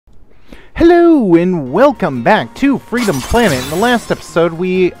Hello and welcome back to Freedom Planet. In the last episode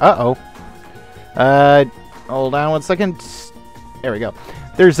we... hold on one second. There we go.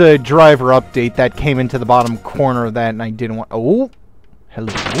 There's a driver update that came into the bottom corner of that and I didn't want... Oh!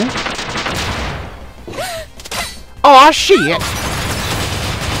 Hello? Aw, shit!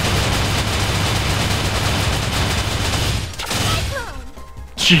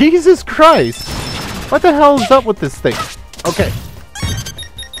 Jesus Christ! What the hell is up with this thing? Okay.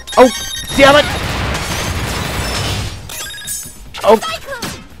 Oh, damn it! Oh,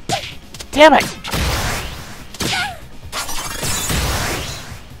 damn it!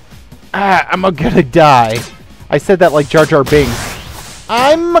 I'm gonna die. I said that like Jar Jar Binks.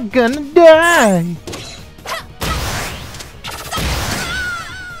 I'm gonna die.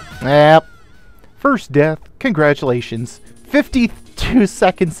 Yep. First death. Congratulations. 52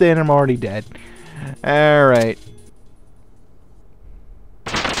 seconds in, I'm already dead. All right.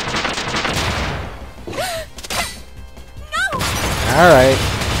 Alright.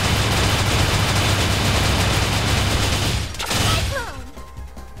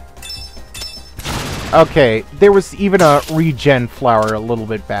 Okay, there was even a regen flower a little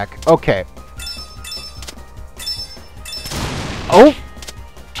bit back. Okay. Oh!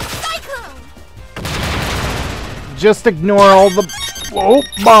 Just ignore all the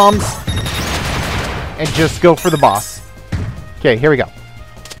bombs. And just go for the boss. Okay, here we go.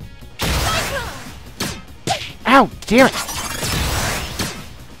 Ow, damn it!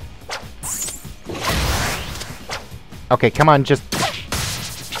 Okay, come on, just...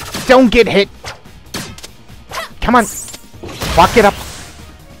 don't get hit! Come on! Walk it up!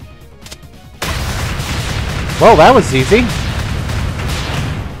 Well, that was easy.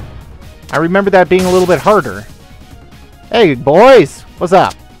 I remember that being a little bit harder. Hey, boys! What's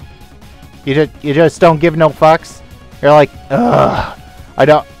up? You just don't give no fucks? You're like, ugh. I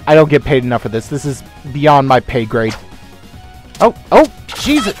don't get paid enough for this. This is beyond my pay grade. Oh,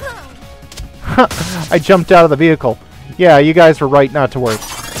 Jesus! I jumped out of the vehicle. Yeah, you guys were right not to worry.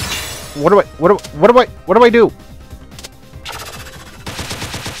 What do I do?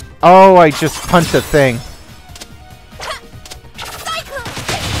 Oh, I just punched a thing.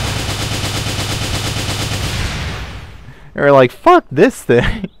 You're like, fuck this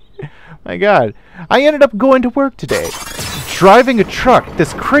thing. My god. I ended up going to work today. Driving a truck.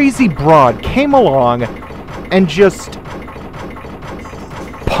 This crazy broad came along and just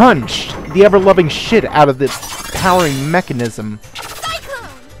punched the ever-loving shit out of the powering mechanism.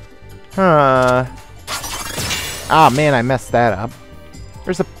 Ah, man, I messed that up.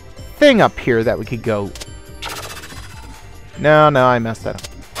 There's a thing up here that we could go. No, I messed that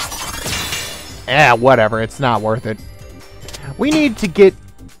up. Whatever. It's not worth it. We need to get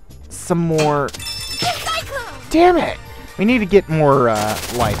some more... Damn it! We need to get more,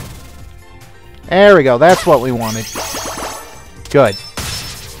 life. There we go. That's what we wanted. Good.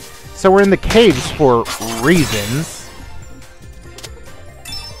 So we're in the caves for reasons.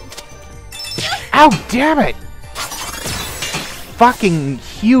 Ow, damn it! Fucking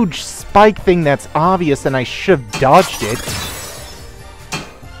huge spike thing that's obvious and I should have dodged it.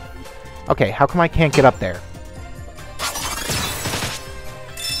 Okay, how come I can't get up there?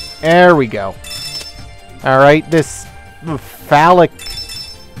 There we go. Alright, this phallic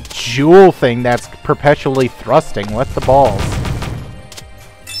jewel thing that's perpetually thrusting. What's the balls?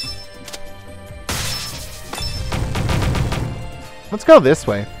 Let's go this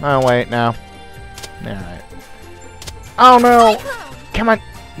way. Oh, wait, no. Alright. Oh, no! Come on!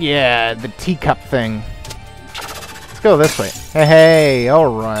 Yeah, the teacup thing. Let's go this way. Hey,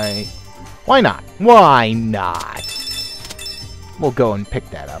 alright. Why not? Why not? We'll go and pick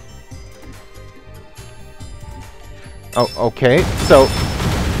that up. Oh, okay. So...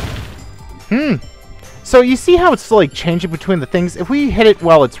 So, you see how it's, like, changing between the things? If we hit it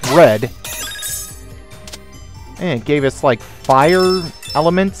while it's red... And it gave us, like, fire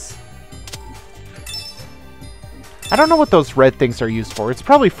elements. I don't know what those red things are used for. It's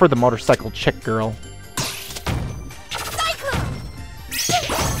probably for the motorcycle chick girl.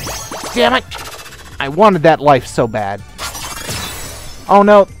 Damn it! I wanted that life so bad. Oh,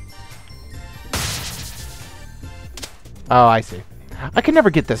 no. Oh, I see. I can never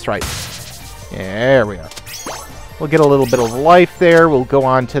get this right. There we are. We'll get a little bit of life there. We'll go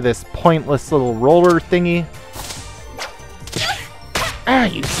on to this pointless little roller thingy. Ah,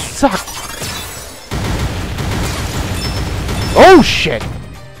 you suck! Oh, shit!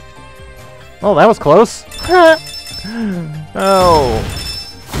 Oh, that was close. Oh.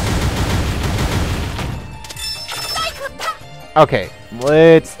 Okay,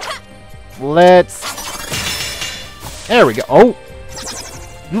 let's... There we go. Oh!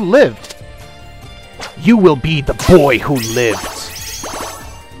 You lived. You will be the boy who lived.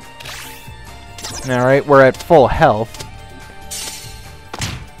 Alright, we're at full health.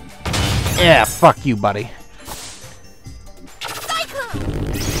 Yeah, fuck you, buddy.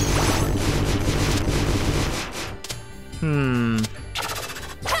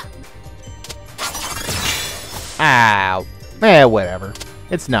 Ow. Whatever.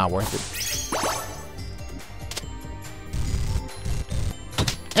 It's not worth it.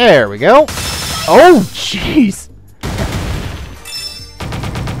 There we go. Oh, jeez.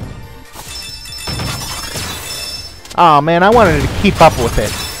 Oh, man, I wanted to keep up with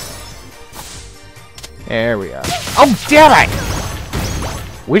it. There we are. Oh, damn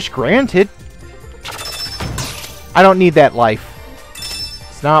it! Wish granted. I don't need that life.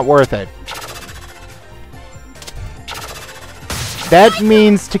 It's not worth it. That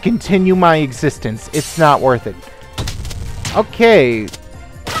means to continue my existence. It's not worth it. Okay.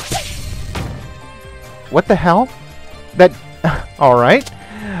 What the hell? That... Alright.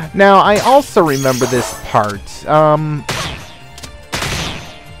 Now, I also remember this part.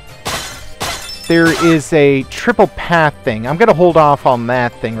 There is a triple path thing. I'm gonna hold off on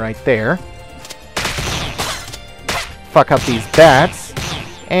that thing right there. Fuck up these bats.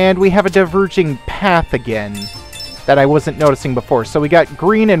 And we have a diverging path again that I wasn't noticing before. So we got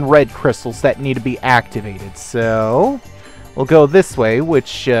green and red crystals that need to be activated. So we'll go this way,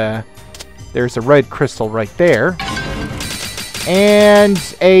 which there's a red crystal right there. And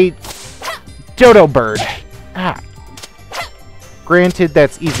a dodo bird. Ah. Granted,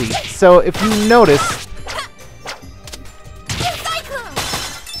 that's easy. So if you notice,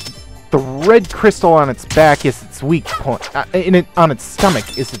 the red crystal on its back is its weak point. On its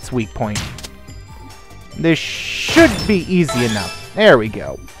stomach is its weak point. This should be easy enough. There we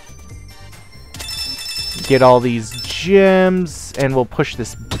go. Get all these gems, and we'll push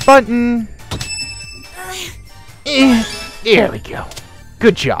this button. There we go.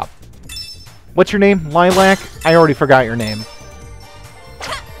 Good job. What's your name? Lilac? I already forgot your name.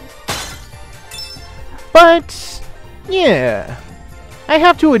 But, yeah. I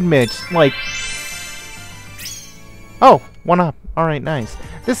have to admit, like... Oh, 1-up. Alright, nice.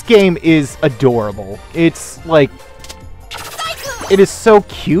 This game is adorable. It's, like... It is so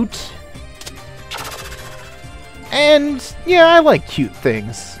cute. And, yeah, I like cute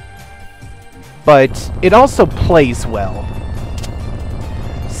things. But it also plays well.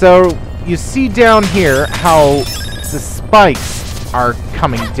 So, you see down here how the spikes are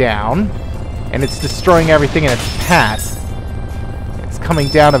coming down. And it's destroying everything in its path. It's coming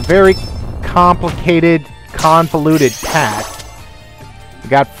down a very complicated, convoluted path. We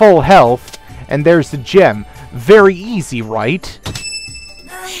got full health, and there's the gem. Very easy, right?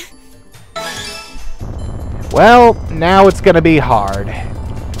 Well, now it's gonna be hard.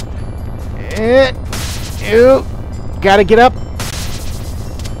 Gotta get up.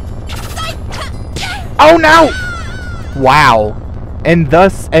 Oh no! Wow. And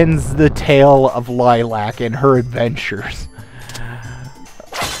thus ends the tale of Lilac and her adventures.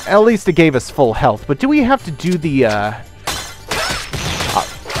 At least it gave us full health. But do we have to do the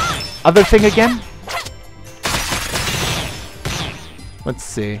other thing again? Let's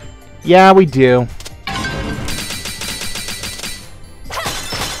see. Yeah, we do.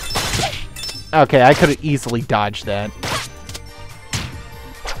 Okay, I could have easily dodged that.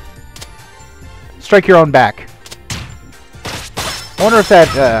 Strike your own back. I wonder if that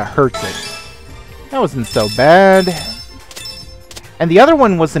hurts it. That wasn't so bad. And the other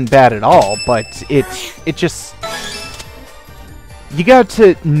one wasn't bad at all, but it just... You got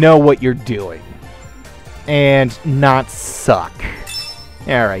to know what you're doing. And not suck.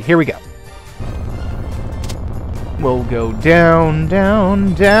 Alright, here we go. We'll go down,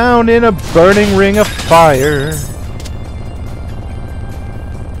 down, down in a burning ring of fire.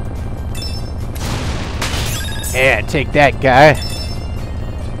 Yeah, take that, guy.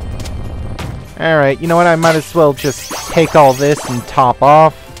 Alright, you know what? I might as well just take all this and top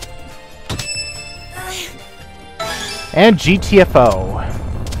off. And GTFO.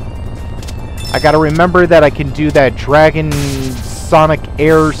 I gotta remember that I can do that Dragon Sonic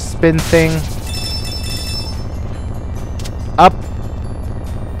Air Spin thing. Up.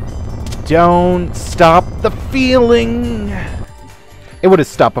 Don't stop the feeling. It would have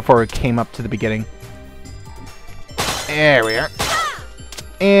stopped before it came up to the beginning. There we are.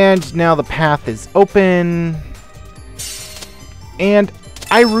 And now the path is open. And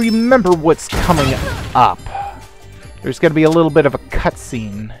I remember what's coming up. There's going to be a little bit of a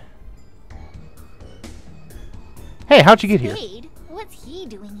cutscene. Hey, how'd you get here? Spade? What's he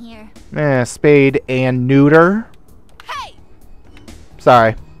doing here? Spade and neuter. Hey!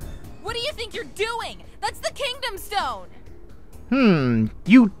 Sorry. What do you think you're doing? That's the Kingdom Stone!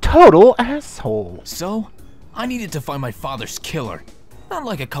 You total asshole. So, I needed to find my father's killer. Not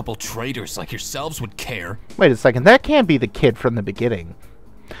like a couple traitors like yourselves would care. Wait a second, that can't be the kid from the beginning.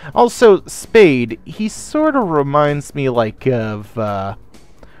 Also, Spade, he sort of reminds me like of,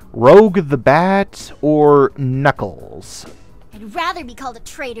 Rogue the Bat or Knuckles. I'd rather be called a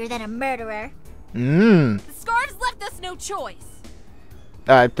traitor than a murderer. The Scarves left us no choice.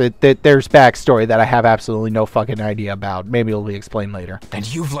 There's backstory that I have absolutely no fucking idea about. Maybe it'll be explained later. And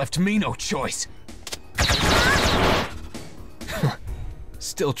you've left me no choice.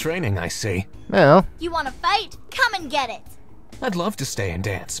 Still training, I see. Well, You want to fight? Come and get it. I'd love to stay and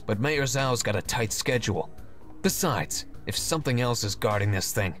dance, but Mayor Zhao's got a tight schedule. Besides, if something else is guarding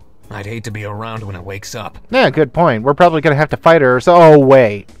this thing, I'd hate to be around when it wakes up. yeah, good point. We're probably gonna have to fight her, so... Oh,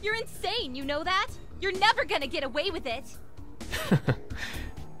 wait. You're insane, you know that? You're never gonna get away with it.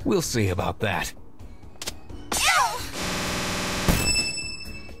 We'll see about that.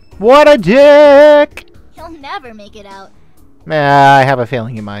 What a dick! He'll never make it out. I have a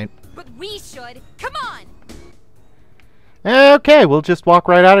feeling he might. But we should. Come on! Okay, we'll just walk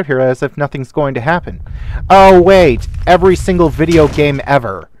right out of here as if nothing's going to happen. Oh, wait. Every single video game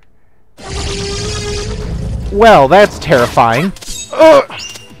ever. Well, that's terrifying.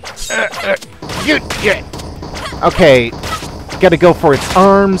 Okay, gotta go for its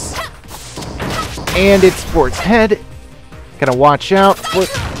arms. And it's for its head. Gotta watch out.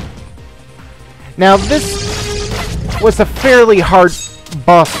 Now, this was a fairly hard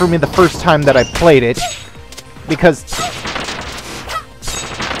boss for me the first time that I played it. Because...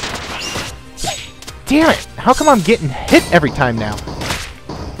 Damn it! How come I'm getting hit every time now?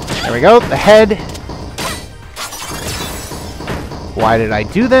 There we go, the head. Why did I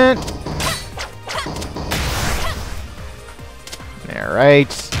do that? Alright.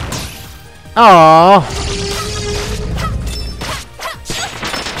 Aww.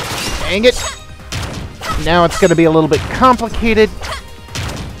 Dang it. Now it's gonna be a little bit complicated.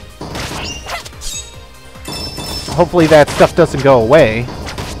 Hopefully that stuff doesn't go away.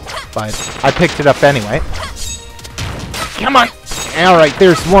 But I picked it up anyway. Come on! Alright,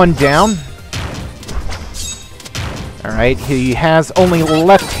 there's one down. Alright, he has only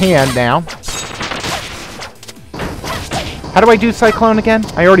left hand now. How do I do Cyclone again?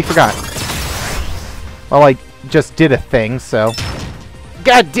 I already forgot. Well, I just did a thing, so...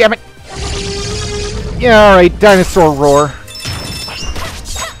 God damn it! Yeah, alright, Dinosaur Roar.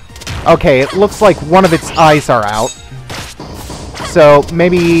 Okay, it looks like one of its eyes are out. So,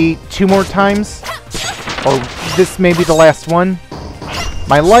 maybe 2 more times? Or this may be the last one?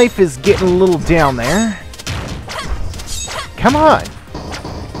 My life is getting a little down there. Come on!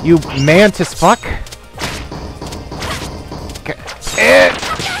 You mantis fuck!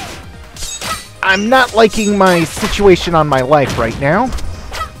 I'm not liking my situation on my life right now.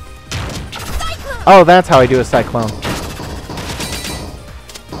 Oh, that's how I do a Cyclone.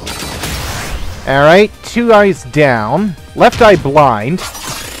 Alright, 2 eyes down. Left eye blind.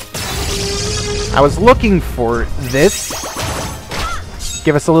 I was looking for this.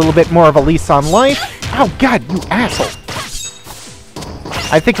 Give us a little bit more of a lease on life. Oh god, you asshole.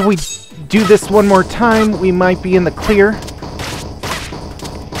 I think if we do this one more time, we might be in the clear.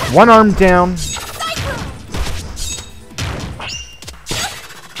 1 arm down.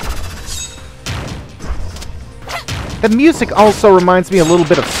 The music also reminds me a little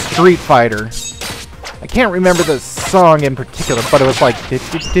bit of Street Fighter. I can't remember the song in particular, but it was like...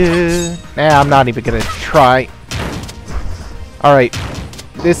 Nah, I'm not even gonna try. Alright.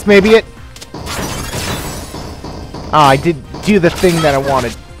 This may be it. Ah, I did do the thing that I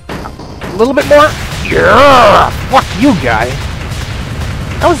wanted. A little bit more. Yeah! Fuck you, guy.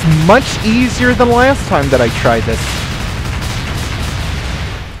 That was much easier than the last time that I tried this.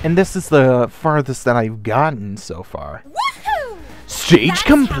 And this is the farthest that I've gotten so far. Woohoo! Stage That's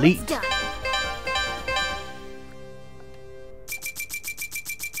complete. how it's done.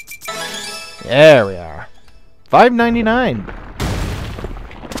 There we are. $5.99.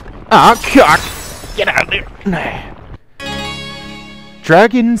 Ah, cock! Get out of there.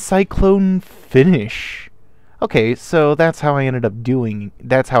 Dragon Cyclone Finish. Okay, so that's how I ended up doing...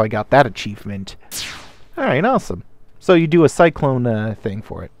 That's how I got that achievement. Alright, awesome. So you do a Cyclone thing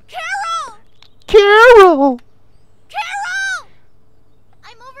for it. Carol! Carol! Carol!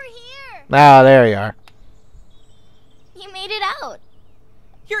 I'm over here. Ah, there you are. You made it out.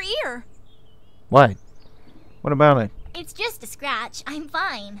 Your ear! What? What about it? It's just a scratch. I'm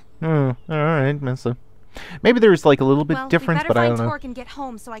fine. Alright, mister. Maybe there's like a little bit difference, but I don't know. Torque and get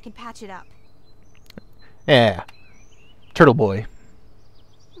home so I can patch it up. Yeah. Turtle Boy.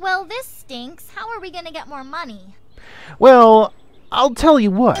 Well, this stinks. How are we gonna get more money? Well, I'll tell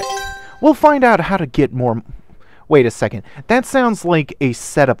you what. We'll find out how to get more... Wait a second. That sounds like a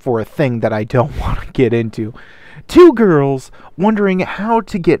setup for a thing that I don't want to get into. Two girls wondering how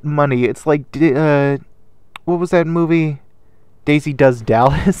to get money. It's like, what was that movie? Daisy Does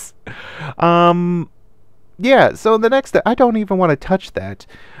Dallas? Yeah, so in the next... I don't even want to touch that.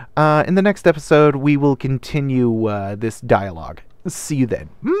 In the next episode, we will continue this dialogue. See you then.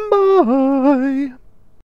 Bye!